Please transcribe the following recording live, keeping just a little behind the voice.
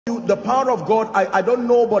The power of God, I don't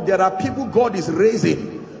know, but there are people God is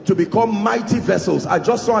raising to become mighty vessels. I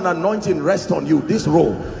just saw an anointing rest on you, this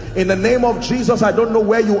row. In the name of Jesus, I don't know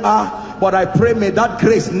where you are, but I pray may that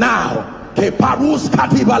grace now, let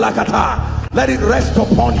it rest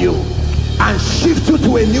upon you and shift you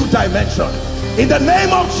to a new dimension. In the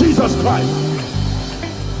name of Jesus Christ.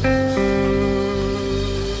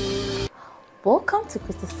 Welcome to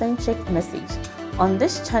Christocentric Message. On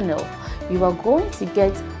this channel, you are going to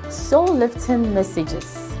get soul-lifting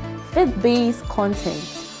messages, faith-based content,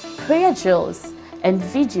 prayer drills, and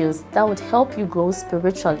videos that would help you grow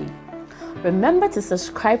spiritually. Remember to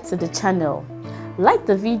subscribe to the channel, like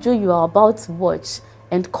the video you are about to watch,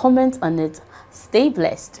 and comment on it. Stay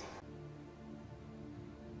blessed.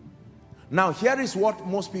 Now, here is what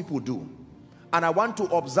most people do, and I want to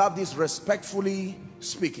observe this respectfully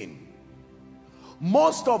speaking.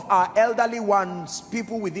 Most of our elderly ones,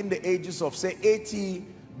 people within the ages of say 80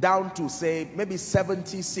 down to say maybe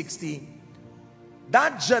 70, 60,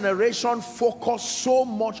 that generation focused so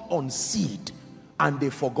much on seed and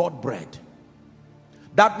they forgot bread.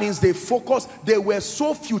 That means they were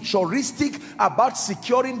so futuristic about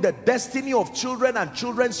securing the destiny of children and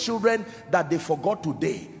children's children that they forgot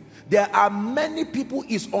today. There are many people,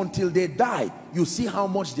 it's until they die you see how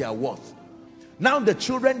much they are worth. Now the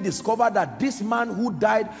children discover that this man who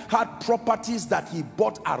died had properties that he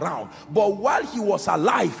bought around, but while he was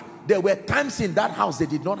alive there were times in that house they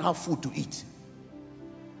did not have food to eat.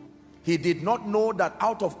 He did not know that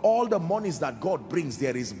out of all the monies that God brings,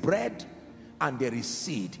 there is bread and there is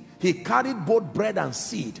seed. He carried both bread and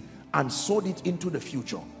seed and sowed it into the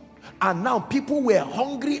future. And now people were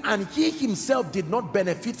hungry and he himself did not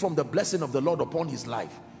benefit from the blessing of the Lord upon his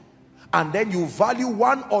life. And then you value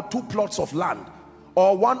 1 or 2 plots of land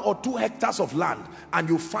or 1 or 2 hectares of land, and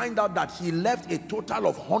you find out that he left a total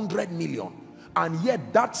of 100 million. And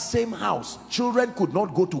yet that same house, children could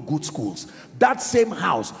not go to good schools. That same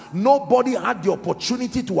house, nobody had the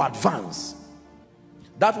opportunity to advance.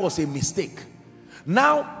 That was a mistake.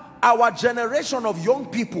 Now our generation of young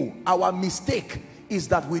people, our mistake is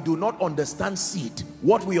that we do not understand seed.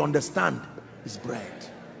 What we understand is bread.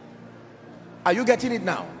 Are you getting it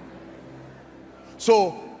now?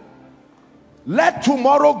 So let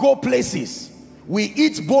tomorrow go places. We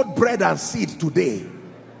eat both bread and seed today,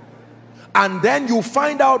 and then you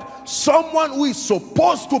find out someone who is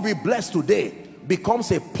supposed to be blessed today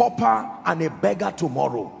becomes a pauper and a beggar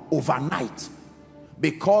tomorrow overnight,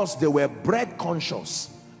 because they were bread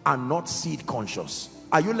conscious and not seed conscious.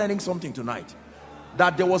 Are you learning something tonight?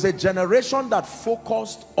 That there was a generation that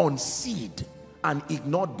focused on seed and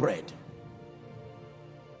ignored bread.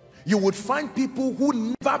 You would find people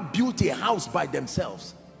who never built a house by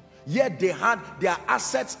themselves, yet they had their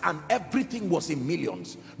assets and everything was in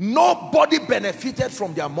millions. Nobody benefited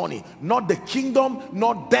from their money, not the kingdom,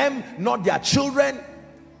 not them, not their children,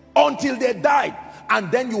 until they died.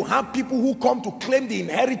 And then you have people who come to claim the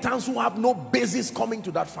inheritance who have no basis coming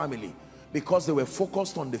to that family because they were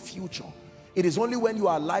focused on the future. It is only when you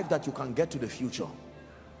are alive that you can get to the future.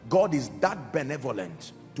 God is that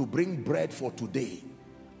benevolent to bring bread for today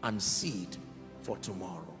and seed for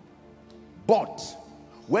tomorrow. But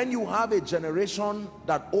when you have a generation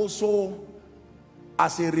that also,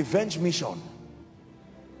 as a revenge mission,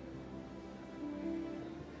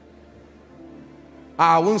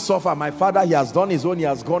 I won't suffer. My father, he has done his own, he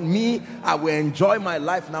has gone. Me, I will enjoy my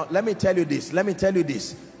life now. Let me tell you this. Let me tell you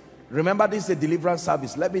this. Remember, this is a deliverance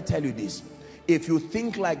service. Let me tell you this. If you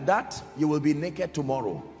think like that, you will be naked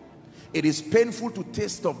tomorrow. It is painful to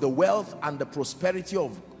taste of the wealth and the prosperity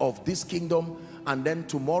of this kingdom, and then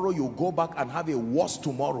tomorrow you go back and have a worse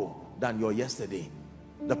tomorrow than your yesterday.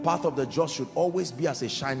 The path of the just should always be as a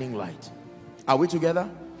shining light. Are we together?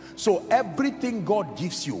 So everything God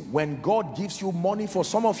gives you, when God gives you money, for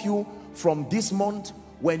some of you from this month,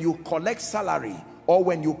 when you collect salary or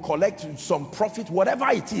when you collect some profit, whatever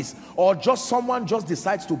it is, or just someone just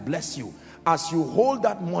decides to bless you, as you hold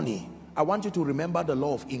that money, I want you to remember the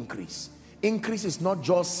law of increase. Increase is not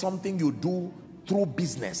just something you do through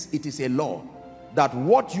business. It is a law that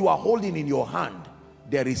what you are holding in your hand,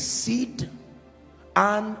 there is seed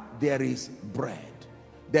and there is bread.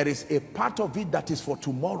 There is a part of it that is for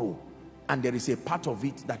tomorrow and there is a part of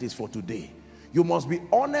it that is for today. You must be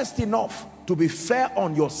honest enough to be fair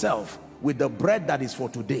on yourself with the bread that is for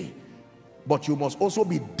today, but you must also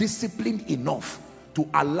be disciplined enough to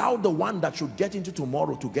allow the one that should get into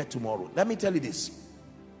tomorrow to get tomorrow. Let me tell you this.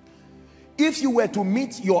 If you were to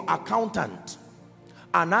meet your accountant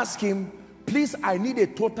and ask him, please, I need a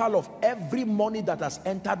total of every money that has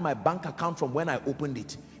entered my bank account from when I opened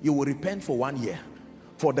it, you will repent for 1 year.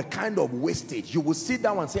 for the kind of wastage. You will sit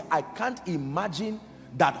down and say, I can't imagine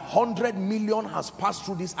that 100 million has passed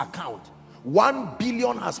through this account. 1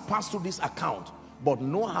 billion has passed through this account. But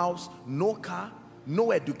no house, no car,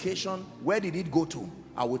 no education. Where did it go to?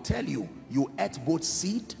 I will tell you, you ate both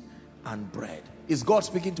seed and bread. Is God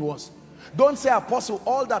speaking to us? Don't say, Apostle,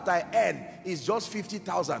 all that I earn is just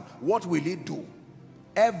 50,000. What will it do?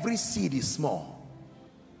 Every seed is small.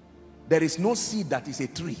 There is no seed that is a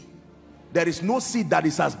tree. There is no seed that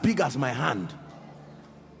is as big as my hand.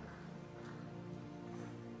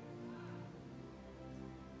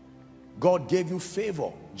 God gave you favor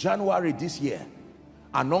January this year.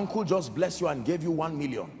 An uncle just blessed you and gave you 1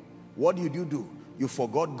 million. What did you do? You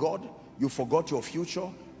forgot God, you forgot your future,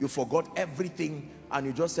 you forgot everything, and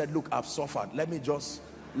you just said, look, I've suffered. Let me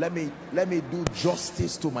do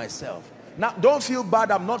justice to myself. Now, don't feel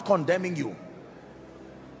bad. I'm not condemning you.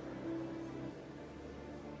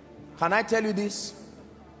 Can I tell you this?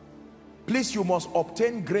 Please, you must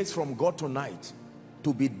obtain grace from God tonight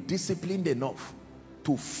to be disciplined enough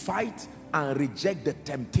to fight and reject the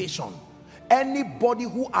temptation. Anybody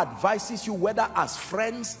who advises you, whether as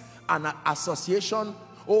friends and an association,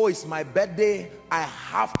 oh, it's my birthday, I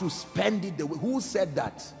have to spend it the way. Who said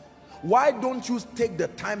that? Why don't you take the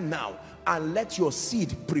time now and let your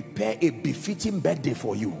seed prepare a befitting birthday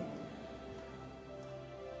for you?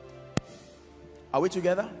 Are we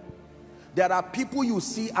together? There are people you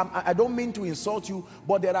see, I don't mean to insult you,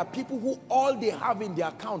 but there are people who all they have in their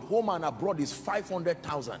account, home and abroad, is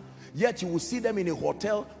 500,000. Yet you will see them in a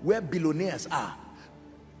hotel where billionaires are.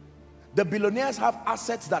 The billionaires have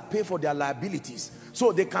assets that pay for their liabilities.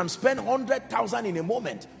 So they can spend 100,000 in a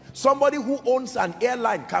moment. Somebody who owns an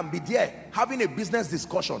airline can be there having a business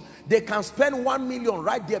discussion. They can spend 1 million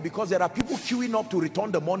right there because there are people queuing up to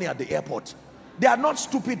return the money at the airport. They are not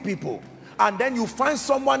stupid people. And then you find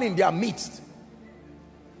someone in their midst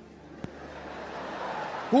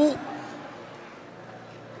who,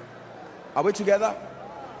 are we together?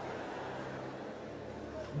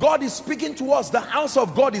 God is speaking to us. The house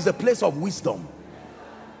of God is a place of wisdom.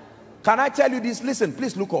 Can I tell you this? Listen,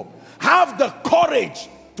 please look up. Have the courage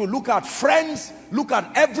to look at friends, look at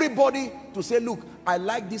everybody, to say, look, I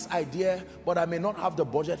like this idea, but I may not have the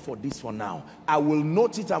budget for this for now. I will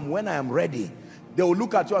note it, and when I am ready, they will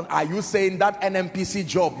look at you and, are you saying that NMPC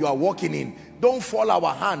job you are working in, don't fall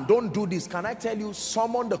our hand, don't do this? Can I tell you,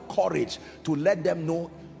 summon the courage to let them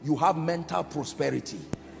know you have mental prosperity.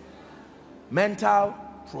 Mental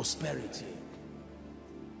prosperity.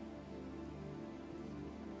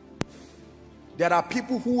 There are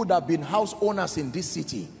people who would have been house owners in this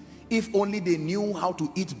city if only they knew how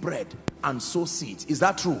to eat bread and sow seeds. Is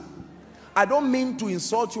that true? I don't mean to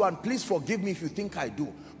insult you, and please forgive me if you think I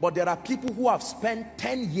do, but there are people who have spent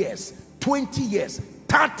 10 years, 20 years,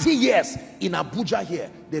 30 years in Abuja here.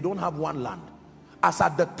 They don't have one land. As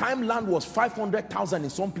at the time, land was 500,000 in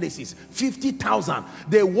some places, 50,000.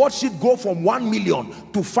 They watched it go from 1 million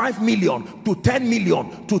to 5 million to 10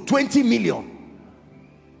 million to 20 million.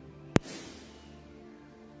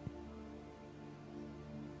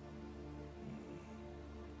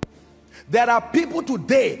 There are people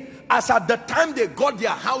today, as at the time they got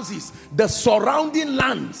their houses, the surrounding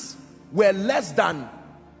lands were less than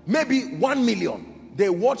maybe 1 million. They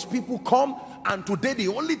watch people come, and today the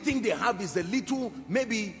only thing they have is a little,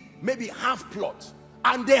 maybe half plot,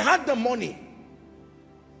 and they had the money.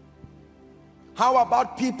 How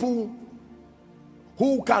about people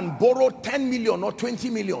who can borrow 10 million or 20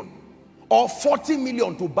 million or 40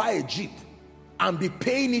 million to buy a Jeep and be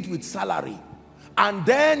paying it with salary, and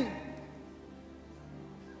then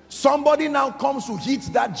somebody now comes to hit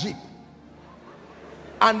that Jeep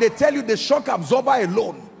and they tell you the shock absorber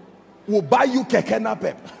alone will buy you keke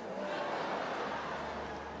napep?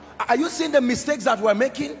 Are you seeing the mistakes that we're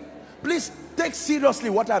making? Please take seriously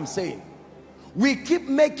what I'm saying. We keep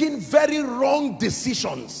making very wrong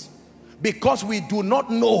decisions because we do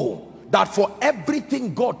not know that for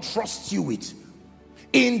everything God trusts you with,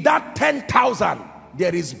 in that 10,000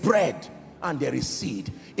 there is bread and there is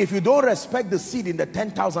seed. If you don't respect the seed in the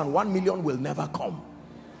 10,000, 1 million will never come.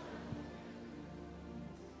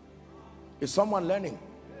 Is someone learning?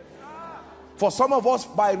 For some of us,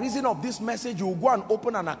 by reason of this message, you will go and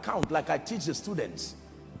open an account like I teach the students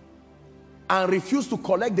and refuse to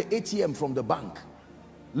collect the ATM from the bank.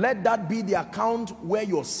 Let that be the account where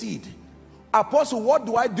your seed. Apostle, what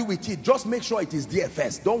do I do with it? Just make sure it is there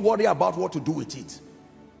first. Don't worry about what to do with it.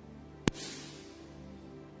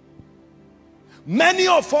 Many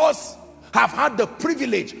of us have had the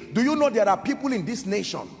privilege. Do you know there are people in this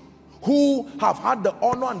nation who have had the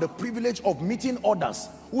honor and the privilege of meeting others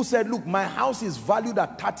who said, look, my house is valued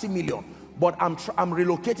at 30 million, but I'm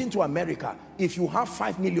relocating to America. If you have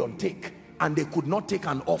 5 million, take. And they could not take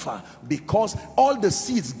an offer because all the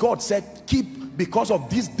seeds God said keep because of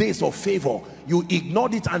these days of favor, you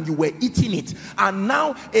ignored it and you were eating it. And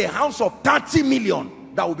now a house of 30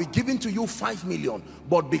 million that will be given to you 5 million,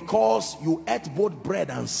 but because you ate both bread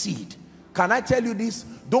and seed. Can I tell you this?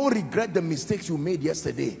 Don't regret the mistakes you made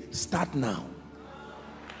yesterday. Start now.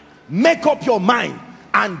 Make up your mind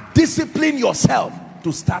and discipline yourself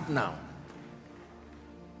to start now.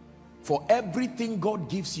 For everything God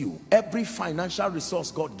gives you, every financial resource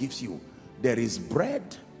God gives you, there is bread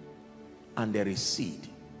and there is seed.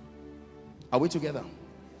 Are we together?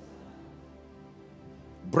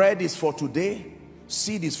 Bread is for today,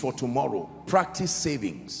 seed is for tomorrow. Practice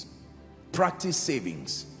savings. Practice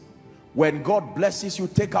savings. When God blesses you,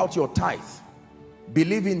 take out your tithe.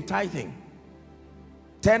 Believe in tithing.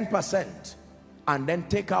 10%, and then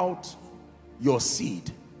take out your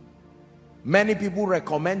seed. Many people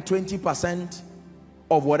recommend 20%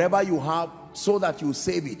 of whatever you have so that you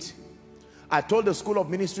save it. I told the School of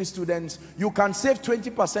Ministry students, you can save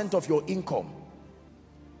 20% of your income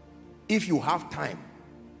if you have time.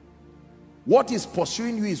 What is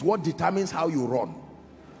pursuing you is what determines how you run.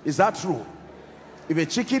 Is that true? If a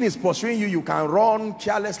chicken is pursuing you, you can run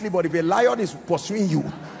carelessly, but if a lion is pursuing you,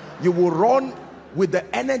 you will run with the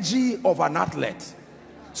energy of an athlete.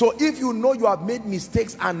 So if you know you have made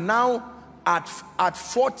mistakes and now at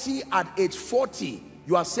age 40,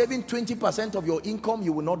 you are saving 20% of your income,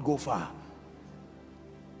 you will not go far.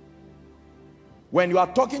 When you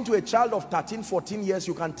are talking to a child of 13, 14 years,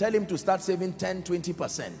 you can tell him to start saving 10,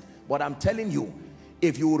 20%. But I'm telling you,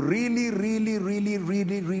 if you really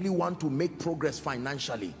want to make progress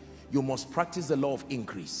financially, you must practice the law of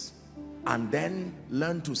increase and then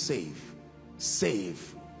learn to save.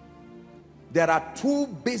 Save. There are two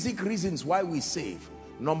basic reasons why we save.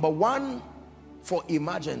 Number one, for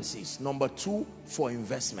emergencies. Number two, for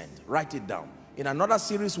investment. Write it down. In another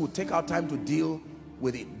series, we'll take our time to deal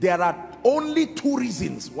with it. There are only two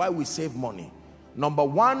reasons why we save money. Number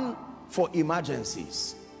one, for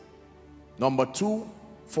emergencies. Number two,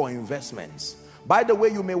 for investments. By the way,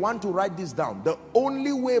 you may want to write this down. The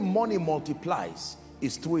only way money multiplies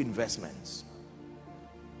is through investments.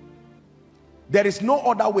 There is no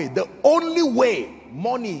other way. The only way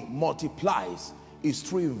money multiplies is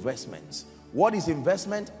through investments. What is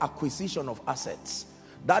investment? Acquisition of assets.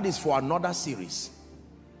 That is for another series.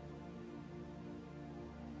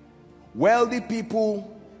 Wealthy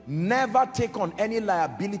people never take on any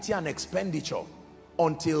liability and expenditure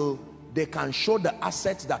until they can show the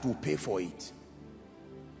assets that will pay for it.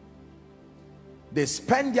 They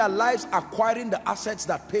spend their lives acquiring the assets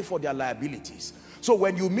that pay for their liabilities. So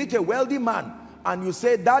when you meet a wealthy man and you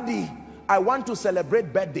say, "Daddy, I want to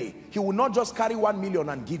celebrate birthday," he will not just carry 1 million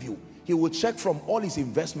and give you. He will check from all his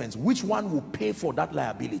investments which one will pay for that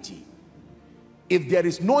liability. If there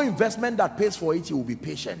is no investment that pays for it, he will be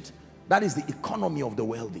patient. That is the economy of the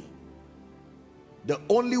wealthy. The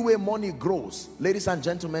only way money grows, ladies and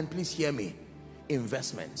gentlemen, please hear me,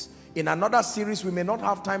 investments. In another series, we may not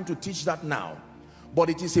have time to teach that now, but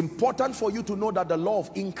it is important for you to know that the law of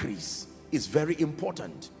increase is very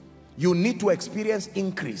important. You need to experience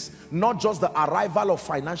increase, not just the arrival of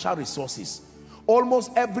financial resources.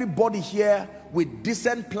 Almost everybody here with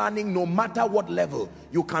decent planning, no matter what level,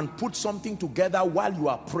 you can put something together while you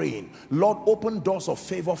are praying. Lord, open doors of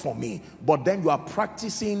favor for me. But then you are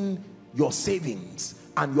practicing your savings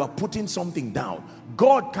and you are putting something down.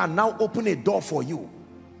 God can now open a door for you,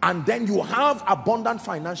 and then you have abundant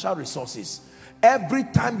financial resources. Every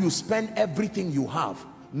time you spend everything you have,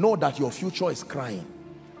 know that your future is crying.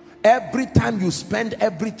 Every time you spend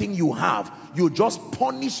everything you have, you just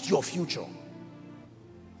punished your future.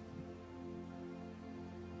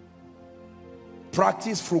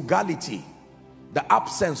 Practice frugality, the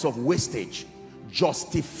absence of wastage,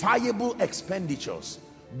 justifiable expenditures.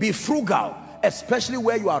 Be frugal, especially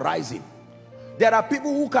where you are rising. There are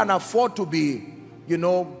people who can afford to be,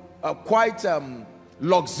 quite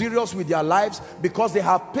luxurious with their lives because they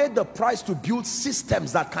have paid the price to build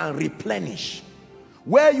systems that can replenish.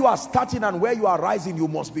 Where you are starting and where you are rising, you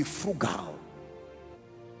must be frugal.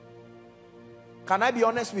 Can I be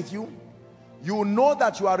honest with you? You know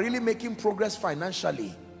that you are really making progress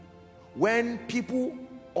financially when people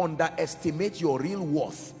underestimate your real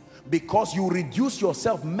worth, because you reduce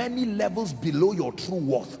yourself many levels below your true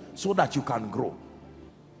worth so that you can grow.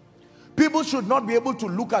 People should not be able to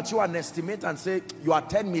look at you and estimate and say, you are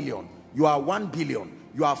 10 million, you are 1 billion,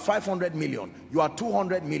 you are 500 million, you are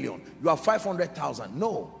 200 million, you are 500,000.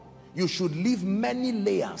 No, you should leave many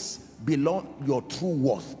layers below your true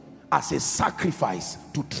worth as a sacrifice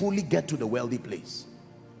to truly get to the wealthy place.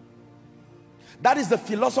 That is the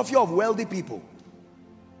philosophy of wealthy people.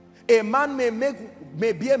 A man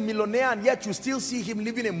may be a millionaire, and yet you still see him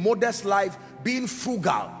living a modest life, being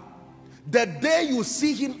frugal. The day you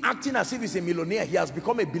see him acting as if he's a millionaire, he has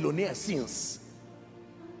become a billionaire since.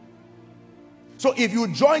 So if you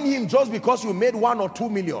join him just because you made 1 or 2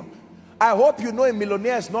 million, I hope you know a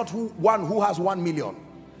millionaire is not one who has 1 million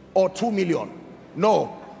or 2 million.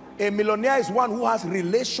 No, a millionaire is one who has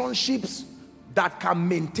relationships that can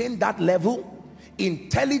maintain that level,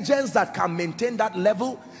 intelligence that can maintain that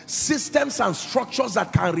level, systems and structures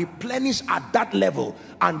that can replenish at that level,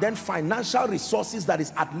 and then financial resources that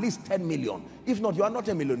is at least 10 million. If not, you are not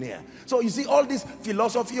a millionaire. So you see all this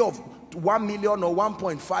philosophy of 1 million or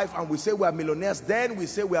 1.5, and we say we are millionaires, then we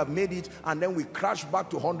say we have made it, and then we crash back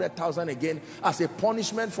to 100,000 again as a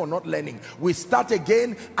punishment for not learning. We start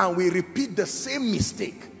again and we repeat the same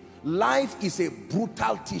mistake. Life is a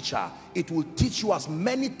brutal teacher. It will teach you as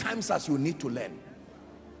many times as you need to learn.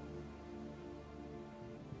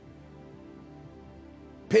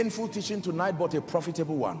 Painful teaching tonight, but a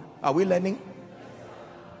profitable one. Are we learning?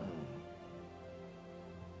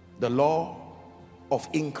 The law of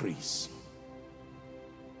increase.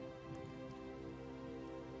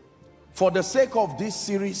 For the sake of this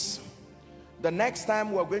series, the next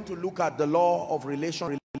time we're going to look at the law of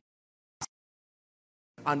relation,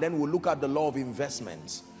 and then we'll look at the law of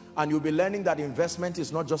investments. And you'll be learning that investment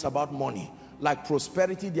is not just about money. Like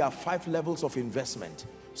prosperity, there are 5 levels of investment: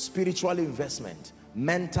 spiritual investment,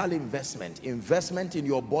 mental investment, investment in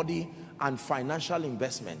your body, and financial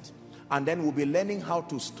investment. And then we'll be learning how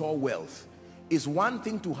to store wealth. It's one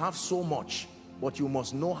thing to have so much, but you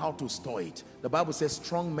must know how to store it. The Bible says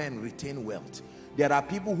strong men retain wealth. There are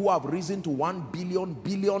people who have risen to 1 billion,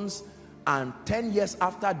 billions, and 10 years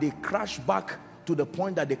after they crash back to the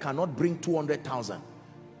point that they cannot bring 200,000.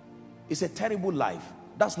 It's a terrible life.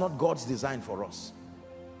 That's not God's design for us.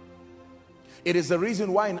 It is the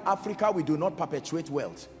reason why in Africa we do not perpetuate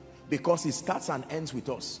wealth, because it starts and ends with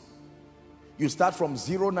us. You start from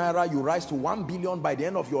 0 naira, you rise to 1 billion. By the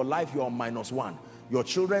end of your life, you are -1. Your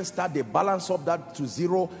children start, they balance up that to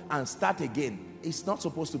 0 and start again. It's not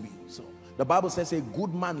supposed to be so. The Bible says a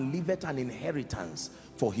good man leaveth an inheritance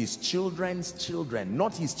for his children's children,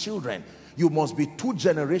 not his children. You must be 2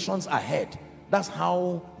 generations ahead. That's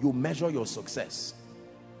how you measure your success.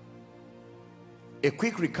 A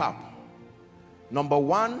quick recap. Number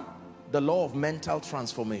 1, the law of mental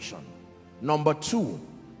transformation. Number 2,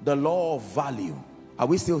 the law of value. Are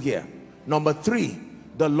we still here? Number 3,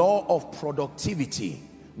 the law of productivity.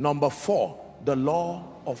 Number 4, the law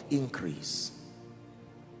of increase.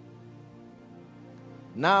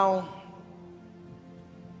 Now,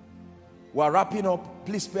 we're wrapping up.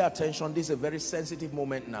 Please pay attention. This is a very sensitive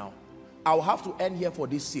moment now. I'll have to end here for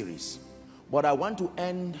this series, but I want to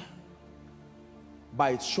end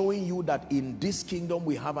by showing you that in this kingdom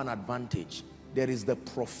we have an advantage. There is the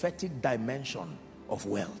prophetic dimension of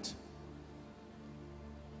wealth.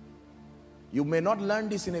 You may not learn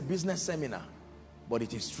this in a business seminar, but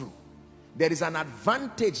it is true. There is an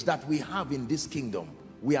advantage that we have in this kingdom.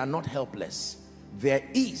 We are not helpless. There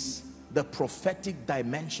is the prophetic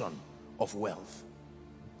dimension of wealth.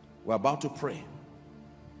 We're about to pray.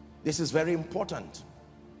 This is very important.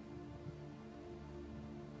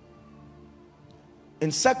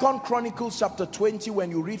 In 2 Chronicles chapter 20,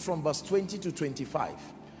 when you read from verse 20 to 25,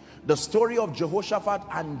 the story of Jehoshaphat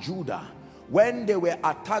and Judah, when they were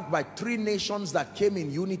attacked by 3 nations that came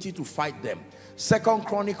in unity to fight them. 2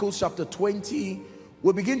 Chronicles chapter 20,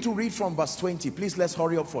 we'll begin to read from verse 20. Please, let's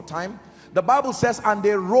hurry up for time. The Bible says, and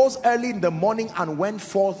they rose early in the morning and went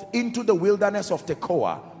forth into the wilderness of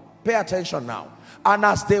Tekoa. Pay attention now. And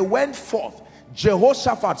as they went forth,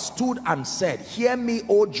 Jehoshaphat stood and said, hear me,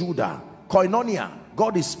 O Judah. Koinonia,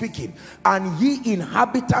 God is speaking. And ye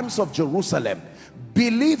inhabitants of Jerusalem,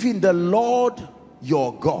 believe in the Lord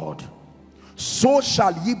your God, so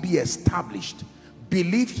shall ye be established.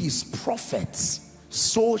 Believe his prophets,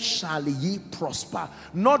 so shall ye prosper.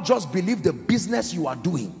 Not just believe the business you are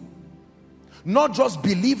doing, not just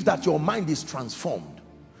believe that your mind is transformed.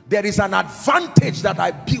 There is an advantage that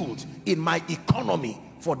I built in my economy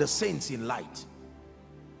for the saints in light.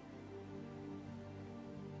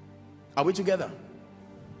 Are we together?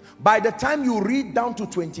 By the time you read down to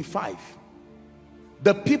 25,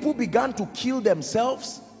 the people began to kill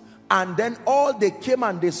themselves, and then all they came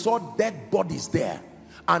and they saw dead bodies there.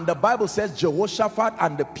 And the Bible says Jehoshaphat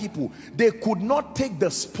and the people, they could not take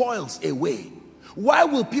the spoils away. Why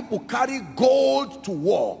will people carry gold to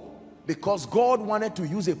war? Because God wanted to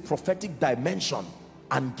use a prophetic dimension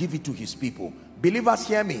and give it to his people. Believers,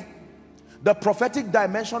 hear me. The prophetic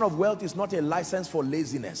dimension of wealth is not a license for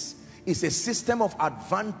laziness. It's a system of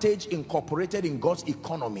advantage incorporated in God's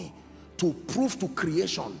economy to prove to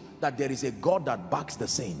creation that there is a God that backs the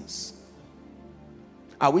saints.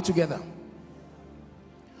 Are we together?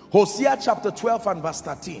 Hosea chapter 12 and verse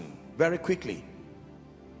 13, very quickly.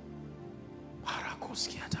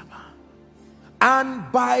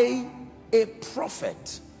 And by a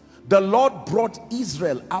prophet the Lord brought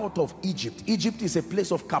Israel out of Egypt. Egypt is a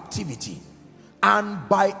place of captivity. And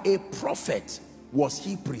by a prophet was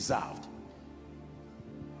he preserved.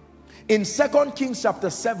 In 2 Kings chapter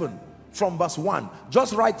 7 from verse 1,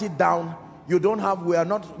 just write it down. We don't have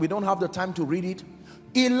the time to read it.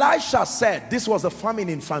 Elisha said, this was a famine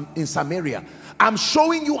in Samaria. I'm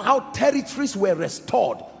showing you how territories were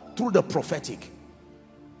restored through the prophetic.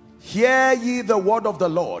 Hear ye the word of the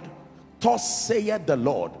Lord. Thus saith the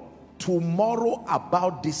Lord, tomorrow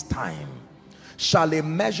about this time shall a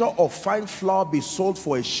measure of fine flour be sold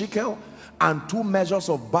for a shekel, and 2 measures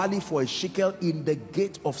of barley for a shekel in the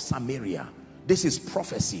gate of Samaria. This is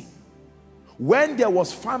prophecy. When there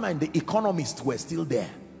was famine, the economists were still there.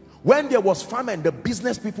 When there was famine, the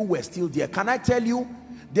business people were still there. Can I tell you,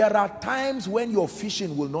 there are times when your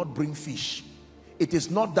fishing will not bring fish. It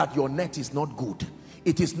is not that your net is not good.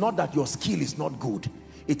 It is not that your skill is not good.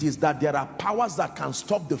 It is that there are powers that can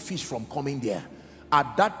stop the fish from coming there.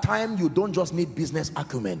 At that time, you don't just need business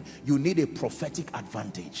acumen. You need a prophetic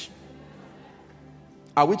advantage.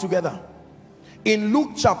 Are we together? In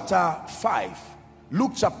Luke chapter 5,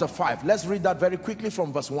 let's read that very quickly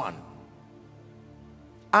from verse 1.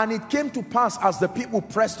 And it came to pass, as the people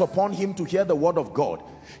pressed upon him to hear the word of God,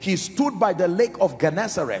 he stood by the lake of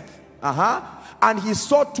Gennesareth. And he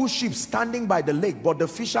saw 2 ships standing by the lake, but the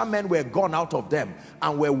fishermen were gone out of them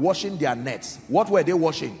and were washing their nets. What were they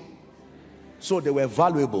washing? So they were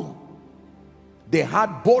valuable. They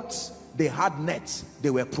had boats, they had nets, they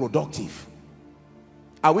were productive.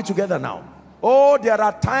 Are we together now? Oh, there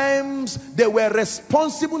are times they were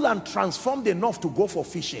responsible and transformed enough to go for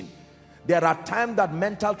fishing. There are times that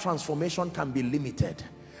mental transformation can be limited.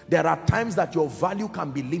 There are times that your value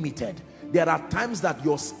can be limited. There are times that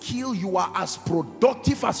your skill, you are as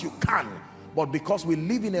productive as you can. But because we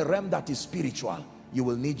live in a realm that is spiritual, you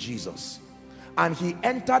will need Jesus. And he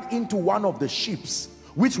entered into one of the ships,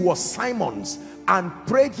 which was Simon's, and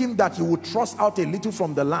prayed him that he would thrust out a little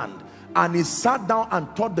from the land. And he sat down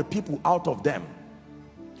and taught the people out of them.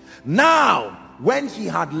 Now, when he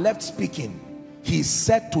had left speaking, he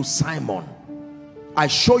said to Simon, I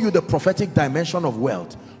show you the prophetic dimension of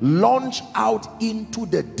wealth. Launch out into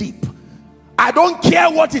the deep. I don't care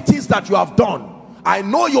what it is that you have done. I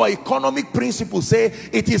know your economic principles say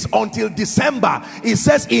it is until December. It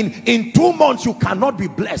says in 2 months you cannot be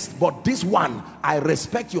blessed. But this one, I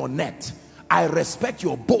respect your net. I respect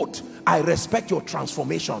your boat. I respect your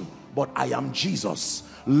transformation. But I am Jesus.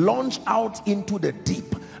 Launch out into the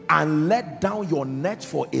deep and let down your net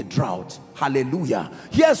for a drought. Hallelujah.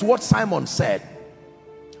 Here's what Simon said.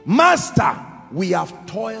 Master, we have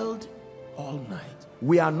toiled all night.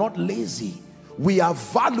 We are not lazy. We are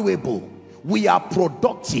valuable. We are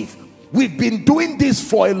productive. We've been doing this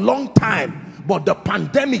for a long time, but the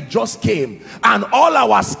pandemic just came and all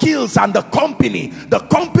our skills and the company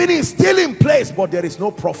is still in place, but there is no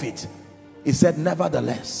profit. He said,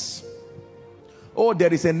 nevertheless. Oh,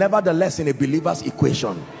 there is a nevertheless in a believer's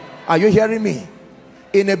equation. Are you hearing me?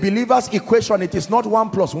 In a believer's equation, it is not 1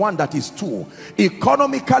 plus 1 that is 2.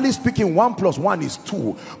 Economically speaking, 1 plus 1 is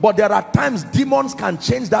 2. But there are times demons can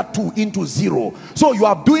change that 2 into 0. So you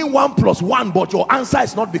are doing 1 plus 1, but your answer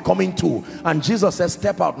is not becoming 2. And Jesus says,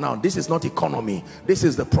 step out now. This is not economy. This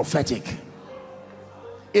is the prophetic.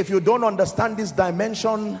 If you don't understand this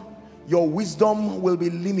dimension, your wisdom will be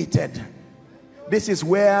limited. This is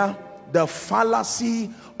where the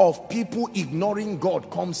fallacy of people ignoring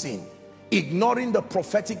God comes in. Ignoring the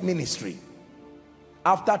prophetic ministry.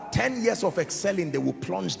 After 10 years of excelling, they will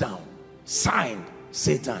plunge down. Signed,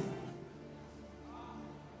 Satan.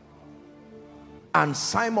 And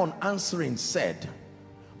Simon answering said,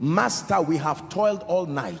 Master, we have toiled all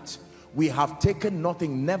night. We have taken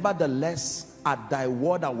nothing. Nevertheless, at thy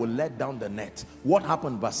word I will let down the net. What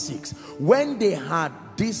happened? Verse 6. When they had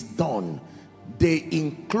this done, they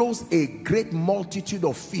enclosed a great multitude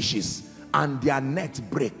of fishes, and their net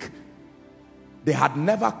brake. They had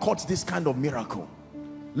never caught this kind of miracle.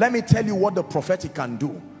 Let me tell you what the prophetic can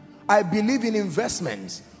do. I believe in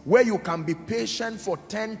investments where you can be patient for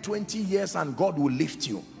 10, 20 years and God will lift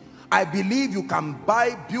you. I believe you can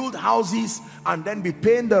build houses and then be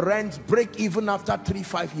paying the rent, break even after 3,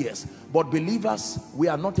 5 years. But believers, we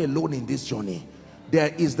are not alone in this journey.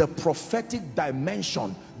 there is the prophetic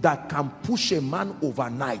dimension that can push a man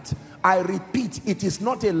overnight. I repeat, it is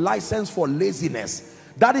not a license for laziness.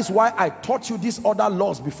 That is why I taught you these other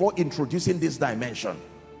laws before introducing this dimension.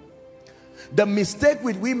 The mistake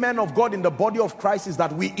with we men of God in the body of Christ is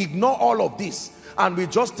that we ignore all of this and we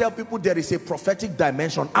just tell people there is a prophetic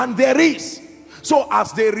dimension, and there is. So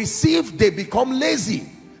as they receive, they become lazy.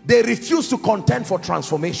 They refuse to contend for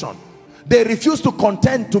transformation. They refuse to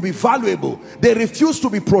contend to be valuable. They refuse to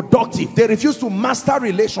be productive. They refuse to master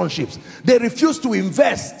relationships. They refuse to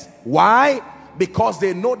invest. Why? Because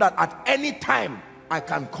they know that at any time I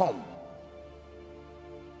can come.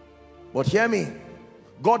 But hear me,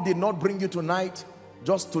 God did not bring you tonight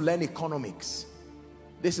just to learn economics.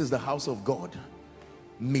 This is the house of God.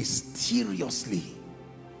 Mysteriously,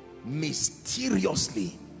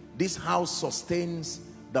 this house sustains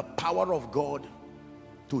the power of God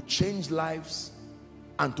to change lives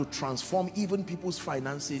and to transform even people's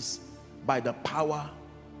finances by the power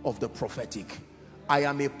of the prophetic. I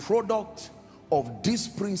am a product of these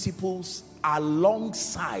principles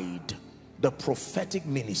alongside the prophetic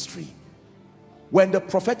ministry. When the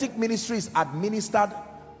prophetic ministry is administered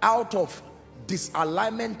out of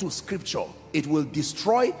disalignment to scripture, it will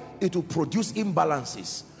destroy, it will produce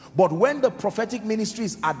imbalances. But when the prophetic ministry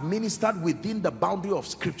is administered within the boundary of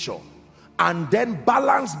scripture and then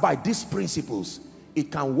balanced by these principles,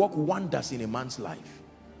 it can work wonders in a man's life.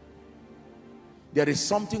 There is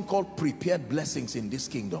something called prepared blessings in this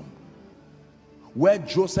kingdom, where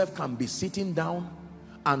Joseph can be sitting down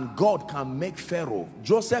and God can make Pharaoh.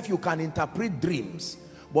 Joseph, you can interpret dreams,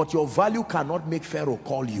 but your value cannot make Pharaoh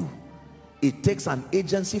call you. It takes an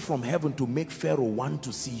agency from heaven to make Pharaoh want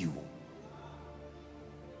to see you.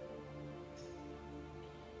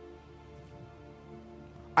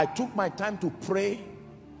 I took my time to pray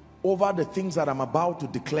over the things that I'm about to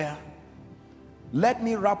declare. Let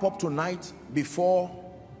me wrap up tonight before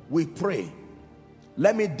we pray.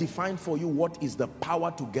 Let me define for you what is the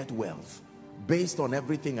power to get wealth based on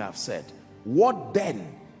everything I've said. What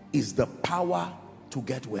then is the power to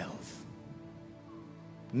get wealth?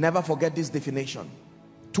 Never forget this definition.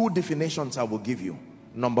 Two definitions I will give you.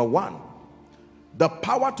 Number one, the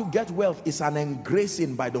power to get wealth is an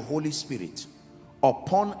engracing by the Holy Spirit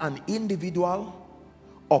upon an individual,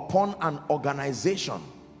 upon an organization.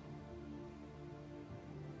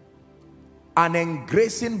 An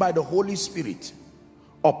engracing by the Holy Spirit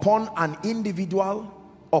upon an individual,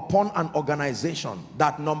 upon an organization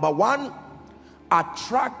that, number one,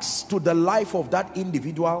 attracts to the life of that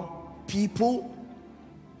individual people,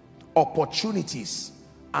 opportunities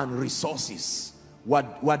and resources.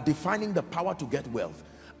 We're defining the power to get wealth.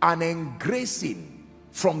 An engracing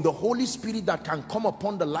from the Holy Spirit that can come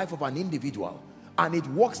upon the life of an individual, and it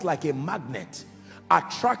works like a magnet,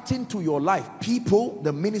 attracting to your life people,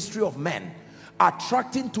 the ministry of men,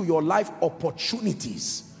 attracting to your life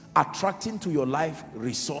opportunities, attracting to your life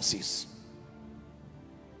resources.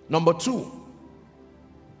 Number two,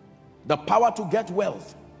 the power to get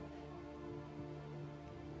wealth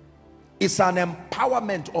is an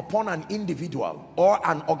empowerment upon an individual or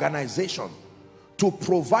an organization to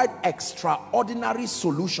provide extraordinary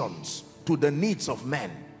solutions to the needs of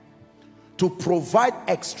men. To provide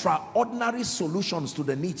extraordinary solutions to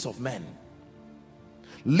the needs of men,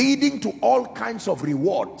 leading to all kinds of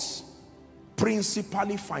rewards,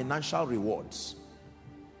 principally financial rewards.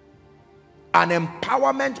 An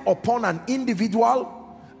empowerment upon an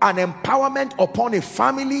individual, an empowerment upon a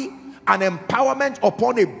family, an empowerment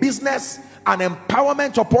upon a business, an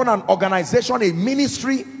empowerment upon an organization, a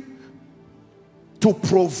ministry, to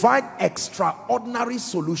provide extraordinary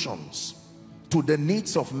solutions to the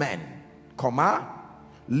needs of men,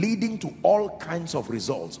 leading to all kinds of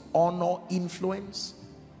results, honor, influence,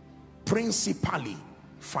 principally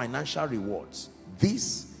financial rewards.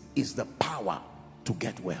 This is the power to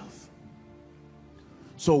get wealth.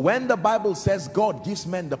 So when the Bible says God gives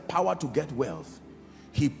men the power to get wealth,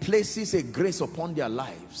 he places a grace upon their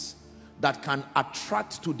lives that can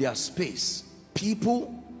attract to their space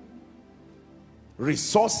people,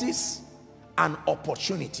 resources and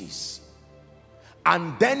opportunities.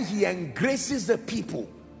 And then he engraces the people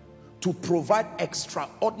to provide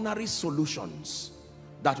extraordinary solutions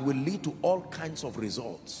that will lead to all kinds of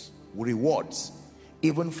results, rewards,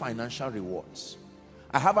 even financial rewards.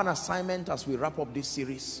 I have an assignment as we wrap up this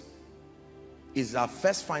series. It's our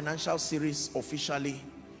first financial series officially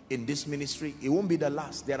in this ministry. It won't be the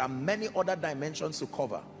last. There are many other dimensions to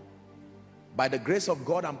cover. By the grace of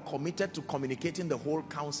God, I'm committed to communicating the whole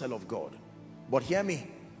counsel of God. But hear me,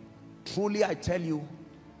 truly I tell you,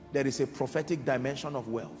 there is a prophetic dimension of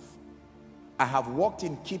wealth. I have walked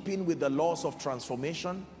in keeping with the laws of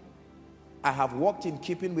transformation. I have walked in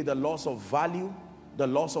keeping with the laws of value, the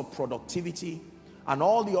laws of productivity, and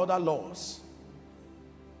all the other laws.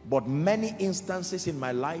 But many instances in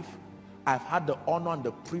my life, I've had the honor and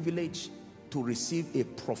the privilege to receive a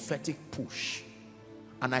prophetic push.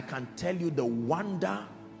 And I can tell you the wonder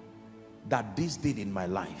that this did in my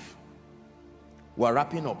life. We're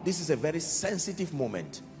wrapping up. This is a very sensitive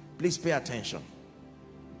moment. Please pay attention.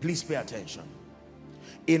 Please pay attention.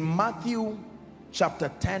 In Matthew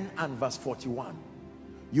chapter 10 and verse 41,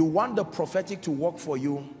 you want the prophetic to work for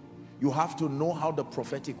you, you have to know how the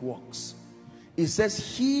prophetic works. It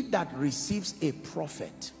says, he that receives a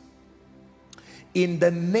prophet in the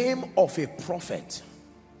name of a prophet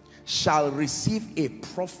shall receive a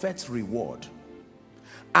prophet's reward.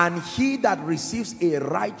 And he that receives a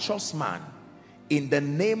righteous man in the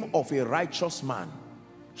name of a righteous man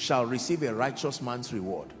shall receive a righteous man's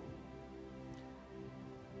reward.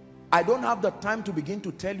 I don't have the time to begin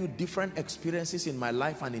to tell you different experiences in my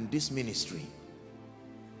life and in this ministry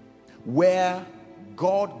where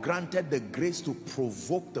God granted the grace to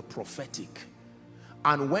provoke the prophetic.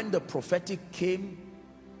 And when the prophetic came,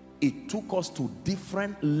 it took us to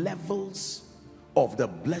different levels of the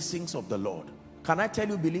blessings of the Lord. Can I tell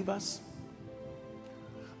you, believers?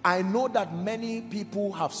 I know that many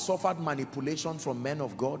people have suffered manipulation from men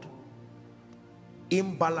of God,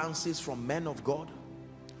 imbalances from men of God,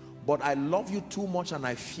 but I love you too much and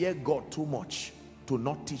I fear God too much to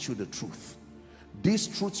not teach you the truth.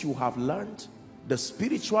 These truths you have learned, the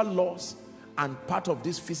spiritual laws and part of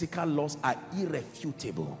these physical laws are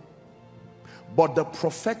irrefutable. But the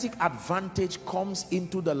prophetic advantage comes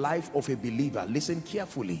into the life of a believer. Listen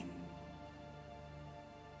carefully.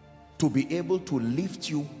 To be able to lift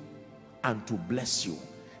you and to bless you.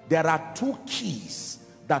 There are two keys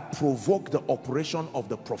that provoke the operation of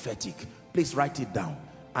the prophetic. Please write it down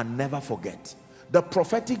and never forget. The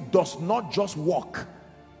prophetic does not just work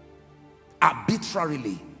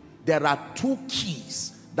arbitrarily. There are two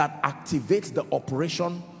keys that activate the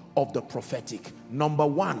operation of the prophetic. Number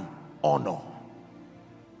one, honor.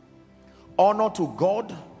 Honor to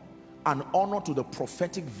God and honor to the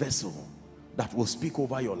prophetic vessel that will speak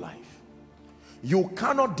over your life. You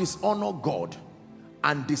cannot dishonor God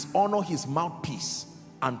and dishonor his mouthpiece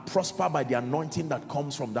and prosper by the anointing that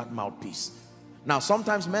comes from that mouthpiece. Now,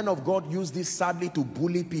 sometimes men of God use this sadly to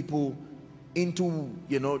bully people into,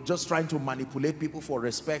 just trying to manipulate people for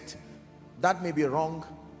respect. That may be wrong,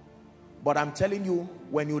 but I'm telling you,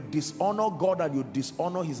 when you dishonor God and you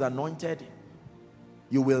dishonor his anointed,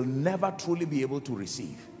 you will never truly be able to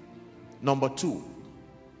receive. Number two,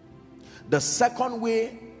 the second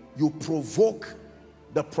way you provoke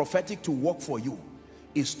the prophetic to work for you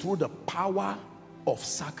is through the power of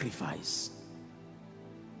sacrifice.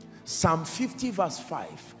 Psalm 50 verse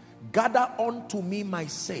 5, gather unto me my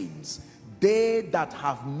saints, they that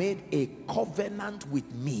have made a covenant with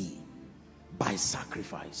me by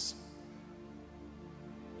sacrifice.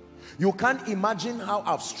 You can't imagine how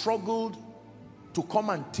I've struggled to come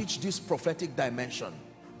and teach this prophetic dimension,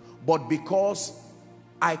 but because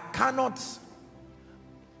I cannot,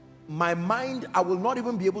 my mind, I will not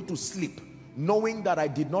even be able to sleep knowing that I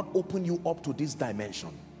did not open you up to this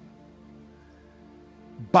dimension.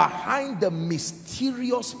 Behind the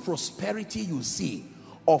mysterious prosperity you see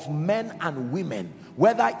of men and women,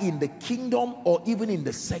 whether in the kingdom or even in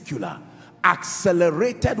the secular,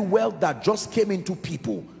 accelerated wealth that just came into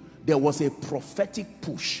people, there was a prophetic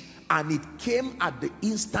push, and it came at the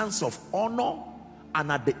instance of honor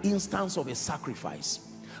and at the instance of a sacrifice.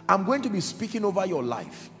 I'm going to be speaking over your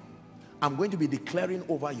life. I'm going to be declaring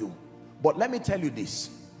over you. But let me tell you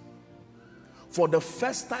this. For the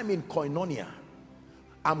first time in Koinonia,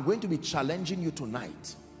 I'm going to be challenging you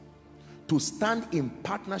tonight to stand in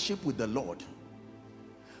partnership with the Lord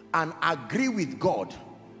and agree with God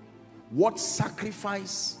what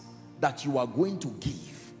sacrifice that you are going to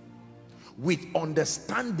give, with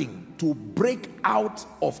understanding to break out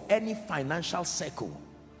of any financial circle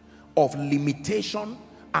of limitation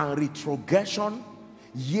and retrogression,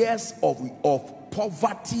 years of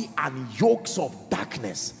poverty and yokes of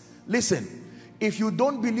darkness. Listen, if you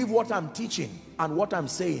don't believe what I'm teaching and what I'm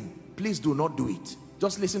saying, please do not do it.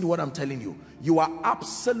 Just listen to what I'm telling you. You are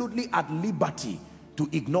absolutely at liberty to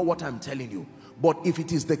ignore what I'm telling you. But if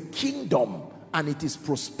it is the kingdom and it is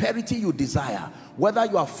prosperity you desire, whether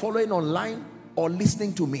you are following online or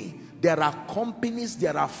listening to me, there are companies,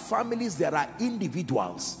 there are families, there are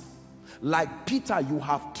individuals. Like Peter, you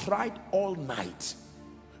have tried all night.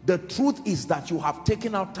 The truth is that you have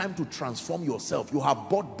taken out time to transform yourself. You have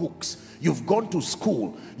bought books, you've gone to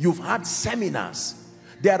school, you've had seminars.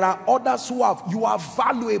 There are others who you are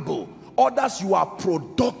valuable. Others, you are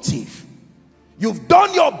productive. You've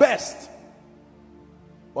done your best.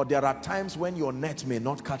 But there are times when your net may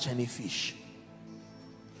not catch any fish.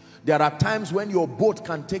 There are times when your boat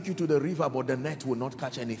can take you to the river, but the net will not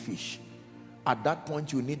catch any fish. At that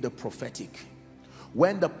point, you need the prophetic.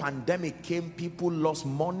 When the pandemic came, people lost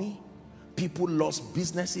money. People lost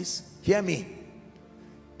businesses. Hear me.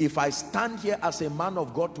 If I stand here as a man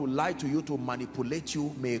of God to lie to you, to manipulate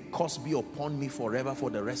you, may a curse be upon me forever for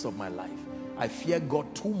the rest of my life. I fear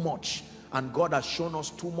God too much, and God has shown us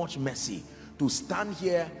too much mercy to stand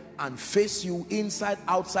here and face you inside,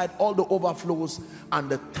 outside, all the overflows, and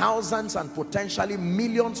the thousands and potentially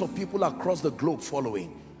millions of people across the globe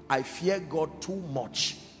following. I fear God too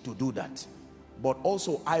much to do that. But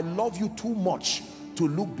also, I love you too much to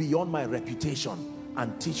look beyond my reputation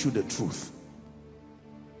and teach you the truth.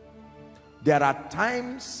 There are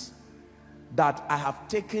times that I have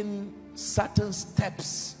taken certain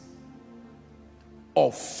steps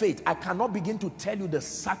of faith. I cannot begin to tell you the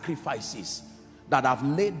sacrifices that I've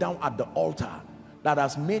laid down at the altar that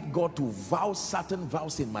has made God to vow certain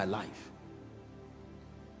vows in my life.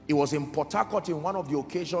 It was in Port Harcourt in one of the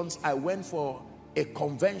occasions I went for a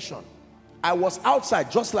convention. I was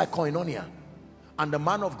outside just like Koinonia, and the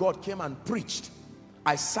man of God came and preached.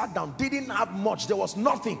 I sat down, didn't have much, there was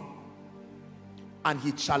nothing. And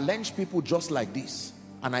he challenged people just like this,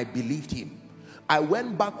 and I believed him. I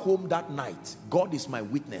went back home that night. God is my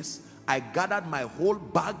witness. I gathered my whole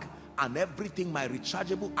bag and everything, my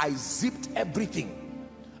rechargeable. I zipped everything.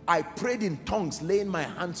 I prayed in tongues, laying my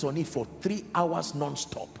hands on it for 3 hours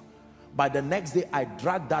non-stop. By the next day, I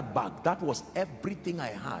dragged that bag. That was everything I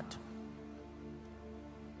had.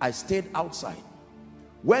 I stayed outside.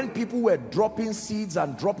 When people were dropping seeds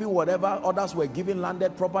and dropping whatever, others were giving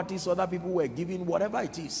landed properties, other people were giving whatever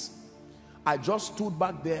it is, I just stood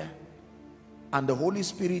back there, and the Holy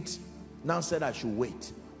Spirit now said I should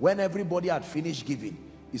wait. When everybody had finished giving,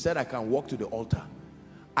 he said I can walk to the altar.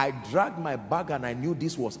 I dragged my bag, and I knew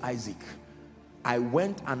this was Isaac. I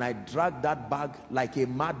went and I dragged that bag like a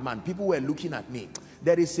madman. People were looking at me.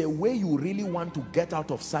 There is a way you really want to get out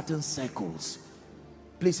of certain circles.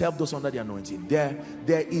 Please help those under the anointing. There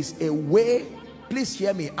is a way. Please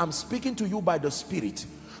hear me. I'm speaking to you by the Spirit.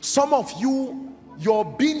 Some of you, your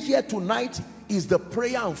being here tonight is the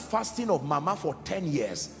prayer and fasting of Mama for 10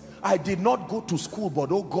 years. I did not go to school,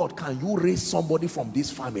 but oh God, can you raise somebody from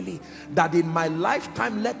this family that in my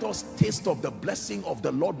lifetime, let us taste of the blessing of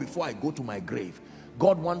the Lord before I go to my grave.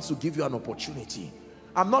 God wants to give you an opportunity.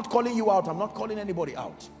 I'm not calling you out. I'm not calling anybody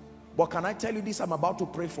out. But can I tell you this? I'm about to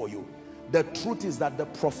pray for you. The truth is that the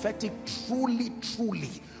prophetic truly,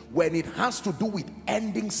 when it has to do with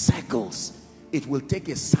ending cycles, it will take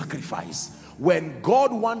a sacrifice. When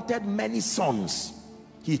God wanted many sons,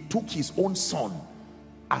 he took his own son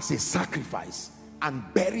as a sacrifice and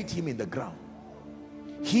buried him in the ground.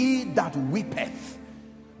 He that weepeth,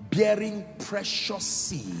 bearing precious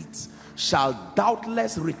seeds, shall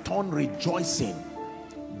doubtless return rejoicing,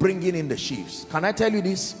 bringing in the sheaves. Can I tell you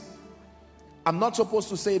this? I'm not supposed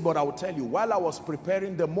to say it, but I will tell you. While I was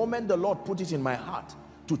preparing, the moment the Lord put it in my heart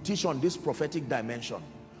to teach on this prophetic dimension,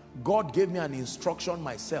 God gave me an instruction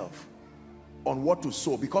myself on what to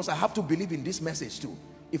sow, because I have to believe in this message too.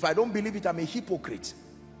 If I don't believe it, I'm a hypocrite.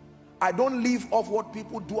 I don't live off what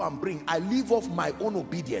people do and bring. I live off my own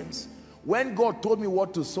obedience. When God told me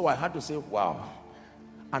what to sow, I had to say, wow.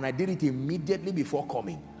 And I did it immediately before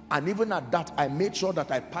coming. And even at that, I made sure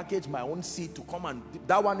that I packaged my own seed to come, and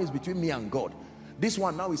that one is between me and God. This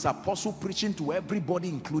one now is apostle preaching to everybody,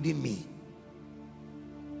 including me.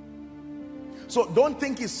 So don't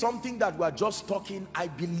think it's something that we're just talking. I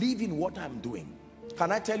believe in what I'm doing.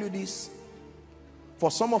 Can I tell you this? For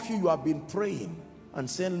some of you, you have been praying and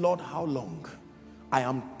saying, Lord, how long? I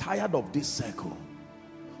am tired of this circle.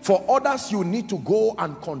 For others, you need to go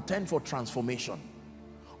and contend for transformation.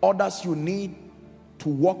 Others, you need to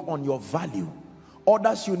work on your value.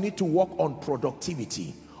 Others, you need to work on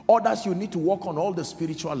productivity. Others, you need to work on all the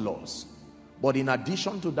spiritual laws. But in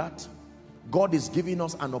addition to that, God is giving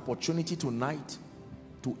us an opportunity tonight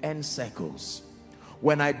to end circles.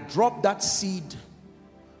 When I dropped that seed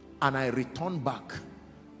and I returned back,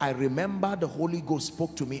 I remember the Holy Ghost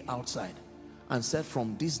spoke to me outside and said,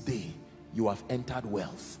 from this day, you have entered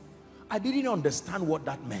wealth. I didn't understand what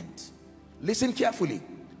that meant. Listen carefully.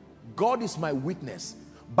 God is my witness.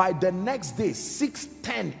 By the next day,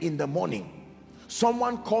 6:10 in the morning,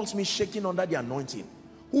 someone calls me shaking under the anointing.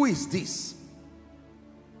 Who is this?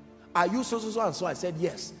 Are you so and so? I said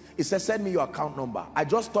yes. He said, send me your account number. I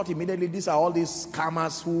just thought immediately these are all these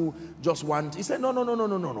scammers who just want. He said,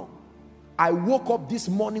 no. I woke up this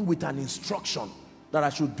morning with an instruction that I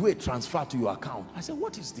should do a transfer to your account. I said,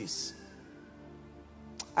 what is this?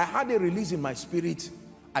 I had a release in my spirit.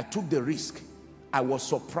 I took the risk. I was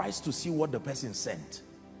surprised to see what the person sent.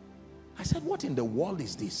 I said, what in the world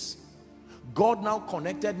is this? God now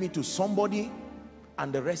connected me to somebody,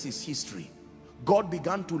 and the rest is history. God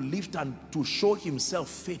began to lift and to show himself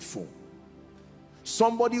faithful.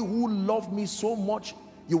 Somebody who loved me so much,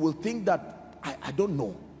 you will think that, I don't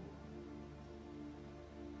know.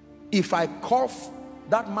 If I cough,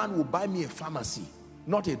 that man will buy me a pharmacy,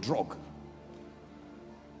 not a drug.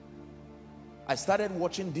 I started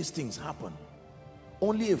watching these things happen.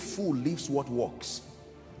 Only a fool lives what works.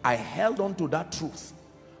 I held on to that truth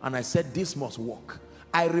and I said, this must work.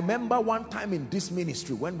 I remember one time in this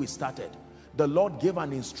ministry when we started, the Lord gave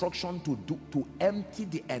an instruction to empty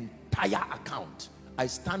the entire account. I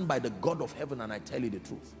stand by the God of heaven and I tell you the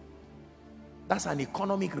truth. That's an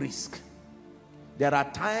economic risk. There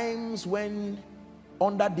are times when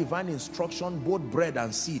under divine instruction, both bread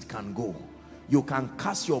and seed can go. You can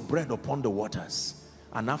cast your bread upon the waters,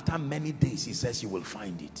 and after many days, he says, you will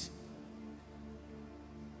find it.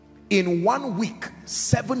 In 1 week,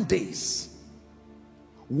 7 days,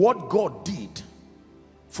 what God did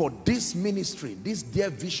for this ministry, this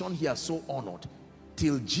dear vision he has so honored,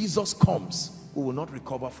 till Jesus comes, we will not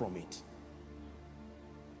recover from it.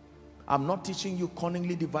 I'm not teaching you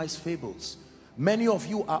cunningly devised fables. Many of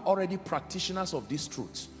you are already practitioners of these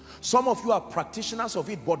truths. Some of you are practitioners of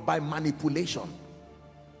it, but by manipulation.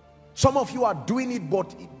 Some of you are doing it,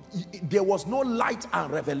 but there was no light and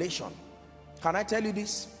revelation. Can I tell you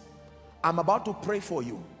this? I'm about to pray for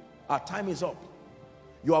you. Our time is up.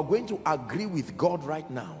 You are going to agree with God right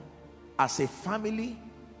now, as a family,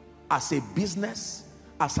 as a business,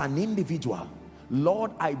 as an individual.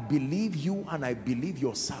 Lord, I believe you and I believe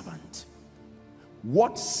your servant.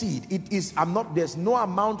 What seed it is, there's no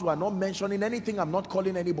amount, we are not mentioning anything, I'm not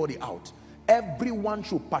calling anybody out. Everyone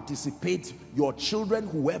should participate, your children,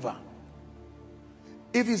 whoever.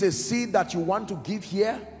 If it's a seed that you want to give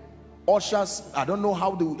here, ushers, I don't know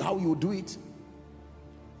how you do it.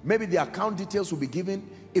 Maybe the account details will be given.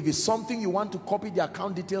 If it's something you want to copy the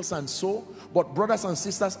account details and so. But brothers and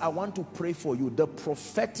sisters, I want to pray for you. The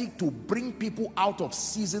prophetic to bring people out of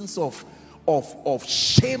seasons of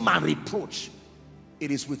shame and reproach. It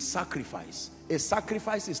is with sacrifice. A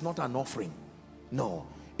sacrifice is not an offering. No.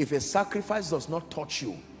 If a sacrifice does not touch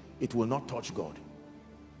you, it will not touch God.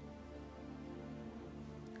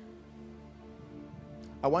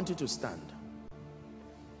 I want you to stand.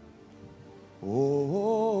 Oh,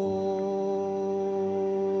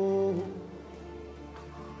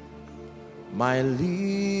 my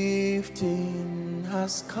lifting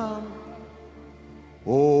has come.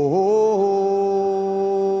 Oh,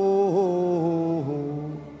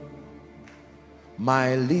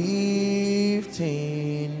 my lifting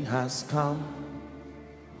has come.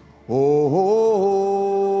 Oh,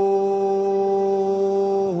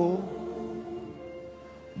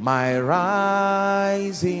 my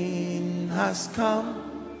rising has come.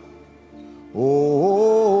 Oh,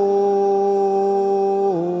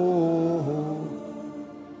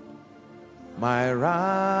 my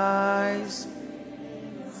rise.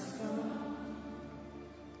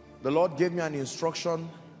 The Lord gave me an instruction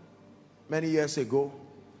many years ago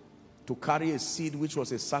to carry a seed which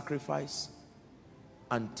was a sacrifice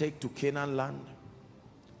and take to Canaan land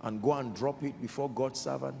and go and drop it before God's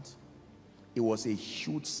servant. It was a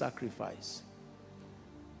huge sacrifice.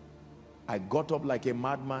 I got up like a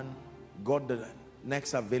madman, got the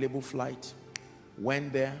next available flight,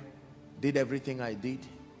 went there, did everything I did.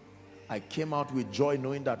 I came out with joy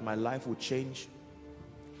knowing that my life would change.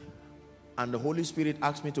 And the Holy Spirit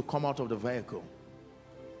asked me to come out of the vehicle.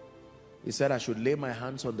 He said I should lay my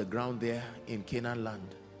hands on the ground there in Canaan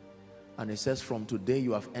land. And he says, from today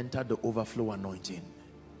you have entered the overflow anointing.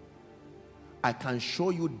 I can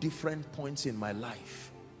show you different points in my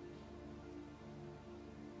life.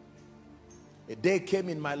 A day came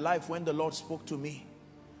in my life when the Lord spoke to me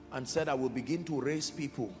and said, I will begin to raise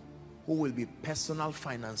people who will be personal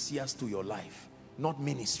financiers to your life, not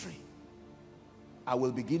ministry. I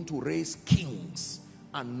will begin to raise kings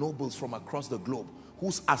and nobles from across the globe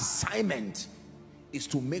whose assignment is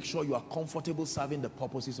to make sure you are comfortable serving the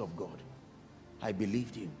purposes of God. I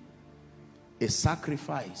believed him. A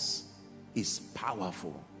sacrifice is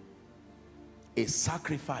powerful. A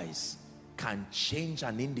sacrifice can change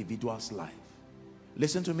an individual's life.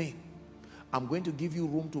 Listen to me. I'm going to give you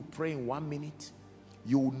room to pray in 1 minute.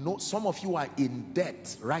 You know, some of you are in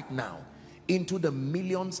debt right now, into the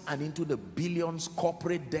millions and into the billions,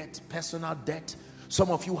 corporate debt, personal debt. Some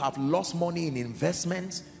of you have lost money in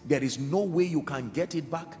investments. There is no way you can get it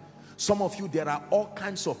back. Some of you, there are all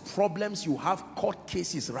kinds of problems. You have court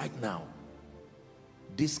cases right now.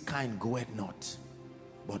 This kind goeth not,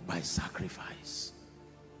 but by sacrifice.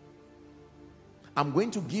 I'm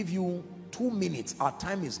going to give you 2 minutes. Our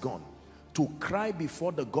time is gone. To cry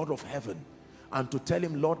before the God of heaven and to tell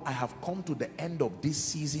him, Lord, I have come to the end of this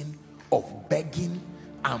season of begging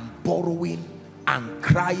and borrowing and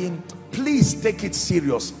crying. Please take it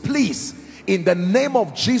serious. Please, in the name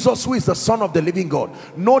of Jesus, who is the Son of the living God.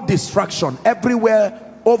 No distraction.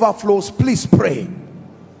 Everywhere overflows. Please pray.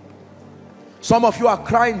 Some of you are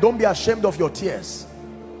crying. Don't be ashamed of your tears.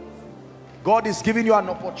 God is giving you an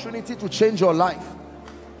opportunity to change your life.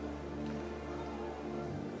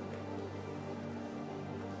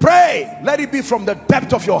 Pray. Let it be from the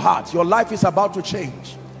depth of your heart. Your life is about to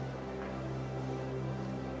change.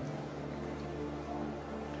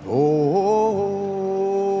 Oh,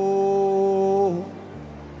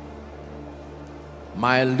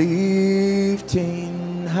 my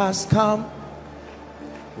lifting has come.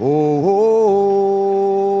 Oh,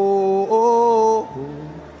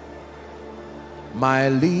 my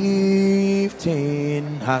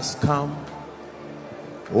lifting has come.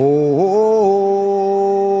 Oh,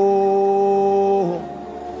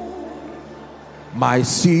 my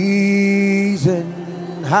season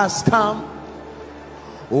has come.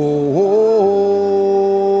 Oh,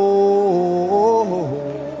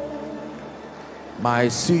 my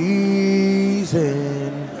season.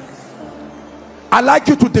 I like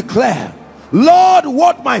you to declare, Lord,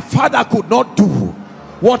 what my father could not do,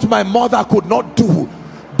 what my mother could not do,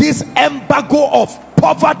 this embargo of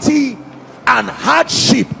poverty and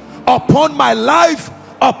hardship upon my life,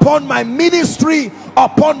 upon my ministry,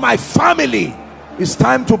 upon my family, it's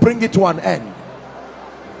time to bring it to an end.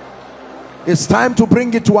 It's time to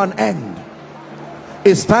bring it to an end.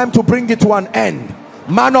 It's time to bring it to an end.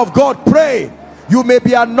 Man of God, pray. You may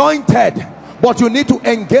be anointed, but you need to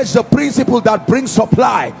engage the principle that brings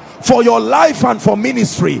supply for your life and for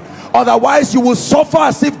ministry. Otherwise, you will suffer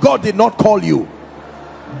as if God did not call you.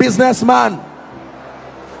 Businessman,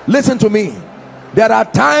 listen to me. There are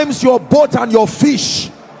times your boat and your fish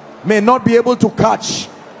may not be able to catch.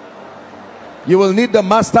 You will need the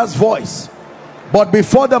master's voice. But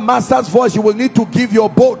before the master's voice, you will need to give your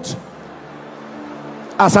boat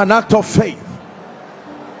as an act of faith.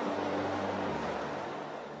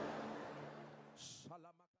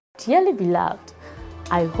 Dearly beloved,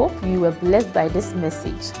 I hope you were blessed by this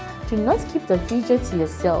message. Do not keep the video to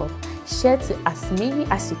yourself. Share to as many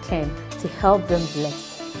as you can to help them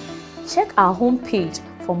bless. Check our homepage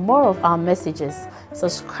for more of our messages.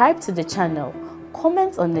 Subscribe to the channel,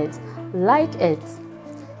 comment on it, like it.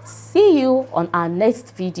 See you on our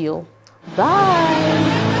next video. Bye.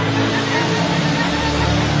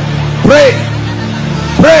 Pray,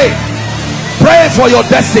 pray, pray for your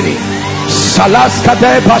destiny.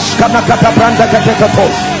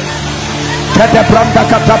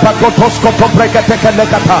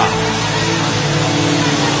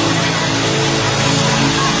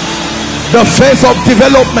 The phase of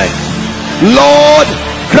development. Lord,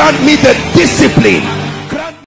 grant me the discipline